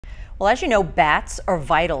Well, as you know, bats are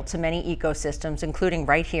vital to many ecosystems, including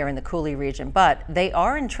right here in the Coulee region, but they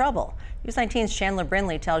are in trouble. News 19's Chandler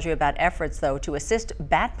Brindley tells you about efforts, though, to assist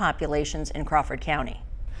bat populations in Crawford County.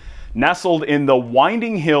 Nestled in the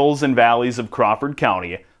winding hills and valleys of Crawford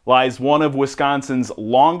County lies one of Wisconsin's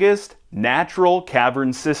longest natural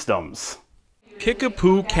cavern systems.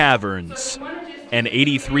 Kickapoo Caverns, an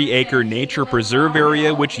 83-acre nature preserve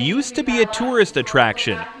area which used to be a tourist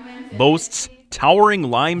attraction, boasts towering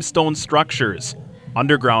limestone structures,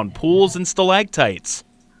 underground pools, and stalactites.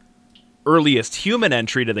 Earliest human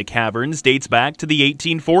entry to the caverns dates back to the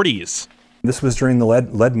 1840s. This was during the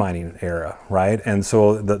lead mining era, right? And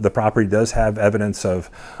so the property does have evidence of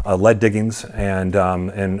lead diggings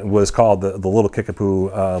and was called the Little Kickapoo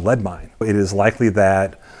lead mine. It is likely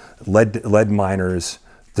that lead miners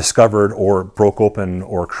discovered or broke open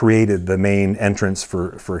or created the main entrance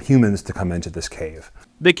for humans to come into this cave.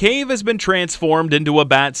 The cave has been transformed into a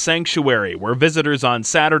bat sanctuary where visitors on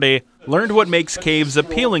Saturday learned what makes caves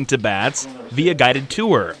appealing to bats via guided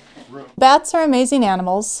tour. Bats are amazing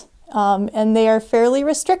animals, and they are fairly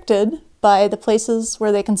restricted by the places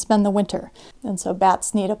where they can spend the winter. And so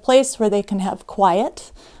bats need a place where they can have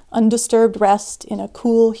quiet, undisturbed rest in a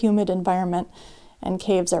cool, humid environment, and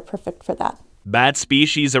caves are perfect for that. Bat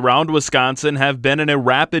species around Wisconsin have been in a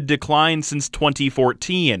rapid decline since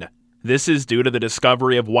 2014. This is due to the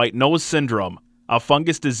discovery of white nose syndrome, a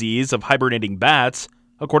fungus disease of hibernating bats,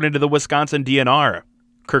 according to the Wisconsin DNR.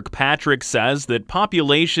 Kirkpatrick says that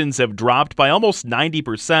populations have dropped by almost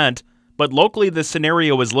 90%, but locally the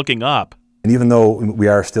scenario is looking up. And even though we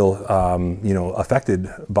are still, affected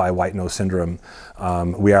by white nose syndrome,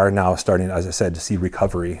 we are now starting, as I said, to see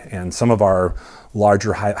recovery. And some of our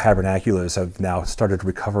larger hibernaculars have now started to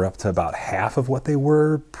recover up to about half of what they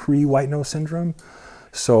were pre-white nose syndrome.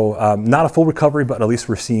 So not a full recovery, but at least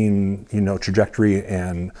we're seeing, trajectory,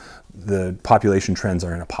 and the population trends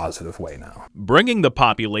are in a positive way now. Bringing the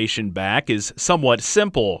population back is somewhat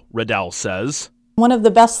simple, Riddell says. One of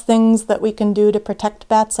the best things that we can do to protect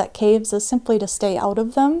bats at caves is simply to stay out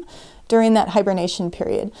of them during that hibernation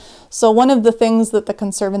period. So one of the things that the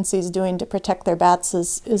Conservancy is doing to protect their bats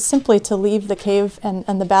is simply to leave the cave and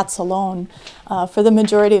the bats alone for the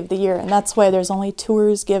majority of the year. And that's why there's only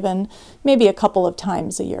tours given maybe a couple of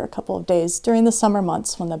times a year, a couple of days during the summer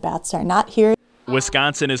months when the bats are not here.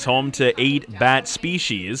 Wisconsin is home to 8 bat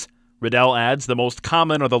species. Riddell adds the most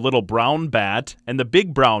common are the little brown bat and the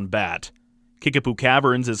big brown bat. Kickapoo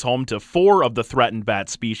Caverns is home to 4 of the threatened bat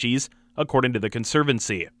species, according to the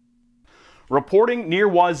Conservancy. Reporting near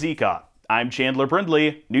Wazeeka, I'm Chandler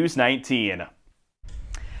Brindley, News 19.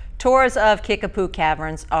 Tours of Kickapoo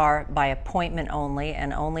Caverns are by appointment only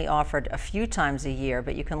and only offered a few times a year,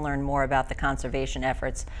 but you can learn more about the conservation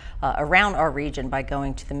efforts around our region by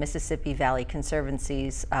going to the Mississippi Valley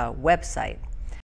Conservancy's website.